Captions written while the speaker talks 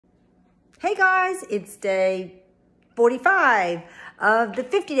Hey guys, it's day 45 of the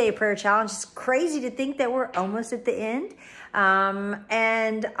 50-day prayer challenge. It's crazy to think that we're almost at the end.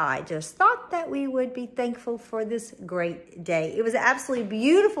 And I just thought that we would be thankful for this great day. It was an absolutely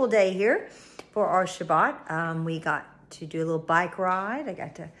beautiful day here for our Shabbat. We got to do a little bike ride. I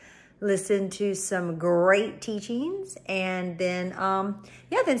got to listen to some great teachings and then,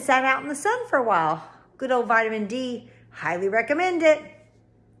 then sat out in the sun for a while. Good old vitamin D. Highly recommend it.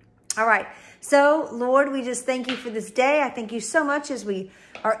 All right. So, Lord, we just thank you for this day. I thank you so much as we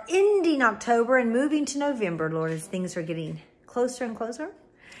are ending October and moving to November, Lord, as things are getting closer and closer.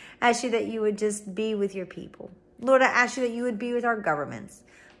 I ask you that you would just be with your people. Lord, I ask you that you would be with our governments.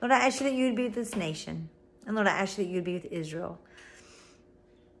 Lord, I ask you that you would be with this nation. And Lord, I ask you that you would be with Israel.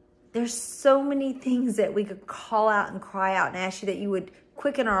 There's so many things that we could call out and cry out and ask you that you would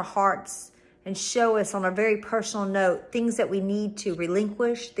quicken our hearts and show us on a very personal note things that we need to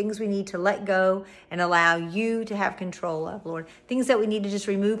relinquish, things we need to let go and allow you to have control of, Lord. Things that we need to just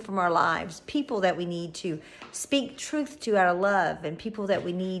remove from our lives, people that we need to speak truth to out of love, and people that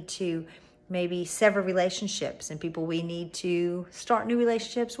we need to maybe sever relationships, and people we need to start new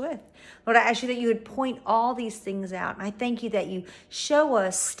relationships with. Lord, I ask you that you would point all these things out. And I thank you that you show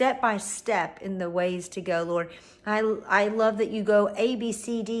us step by step in the ways to go, Lord. I love that you go A, B,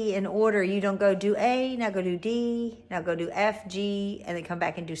 C, D in order. You don't go do A, now go do D, now go do F, G, and then come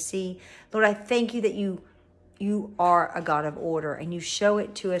back and do C. Lord, I thank you that you are a God of order, and you show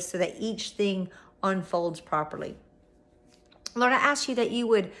it to us so that each thing unfolds properly. Lord, I ask you that you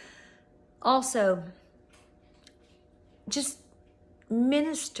would also just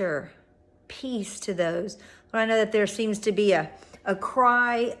minister peace to those. Lord, I know that there seems to be a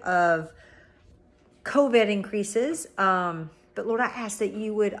cry of COVID increases, but Lord, I ask that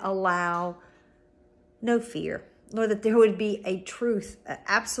you would allow no fear. Lord, that there would be a truth, an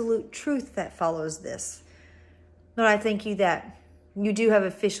absolute truth that follows this. Lord, I thank you that you do have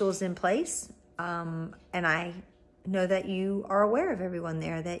officials in place, and I know that you are aware of everyone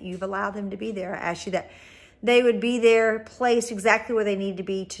there, that you've allowed them to be there. I ask you that they would be there, placed exactly where they need to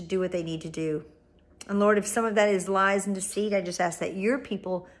be to do what they need to do. And Lord, if some of that is lies and deceit, I just ask that your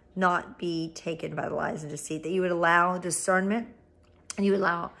people not be taken by the lies and deceit, that you would allow discernment and you would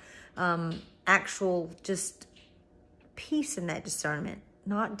allow actual just peace in that discernment,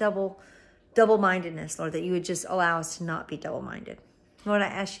 not double-mindedness, Lord, that you would just allow us to not be double-minded. Lord, I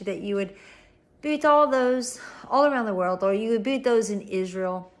ask you that you would be with all those all around the world, Lord. You would be with those in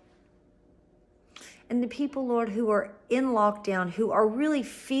Israel. And the people, Lord, who are in lockdown, who are really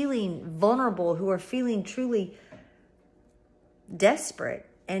feeling vulnerable, who are feeling truly desperate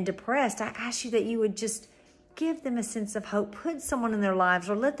and depressed, I ask you that you would just give them a sense of hope. Put someone in their lives,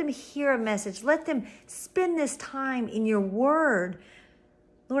 or let them hear a message. Let them spend this time in your word.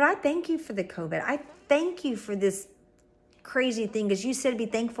 Lord, I thank you for the COVID. I thank you for this crazy thing, because you said be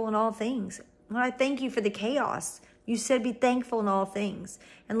thankful in all things. Lord, I thank you for the chaos. You said be thankful in all things.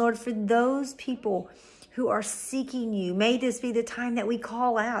 And Lord, for those people who are seeking you, may this be the time that we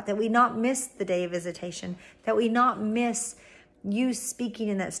call out, that we not miss the day of visitation, that we not miss you speaking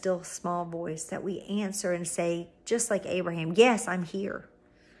in that still small voice, that we answer and say, just like Abraham, yes, I'm here.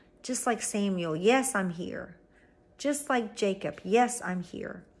 Just like Samuel, yes, I'm here. Just like Jacob, yes, I'm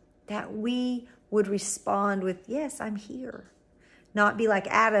here. That we would respond with, yes, I'm here. Not be like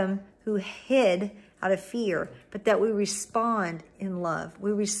Adam, who hid out of fear, but that we respond in love.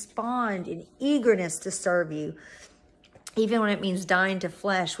 We respond in eagerness to serve you, even when it means dying to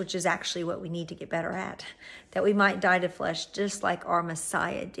flesh, which is actually what we need to get better at. That we might die to flesh just like our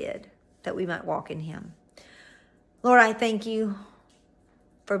Messiah did, that we might walk in him. Lord, I thank you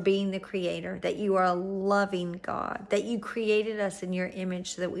for being the creator, that you are a loving God, that you created us in your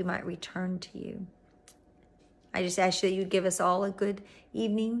image so that we might return to you. I just ask you that you'd give us all a good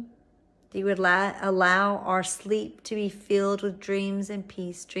evening, that you would allow our sleep to be filled with dreams and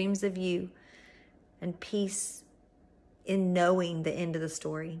peace, dreams of you, and peace in knowing the end of the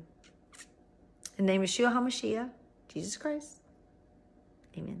story. In the name of Yeshua HaMashiach, Jesus Christ.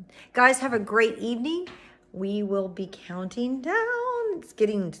 Amen. Guys, have a great evening. We will be counting down. It's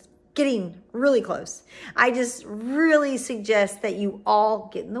getting really close. I just really suggest that you all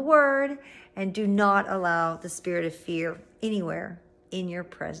get in the word and do not allow the spirit of fear anywhere in your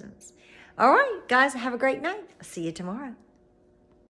presence. All right, guys, have a great night. I'll see you tomorrow.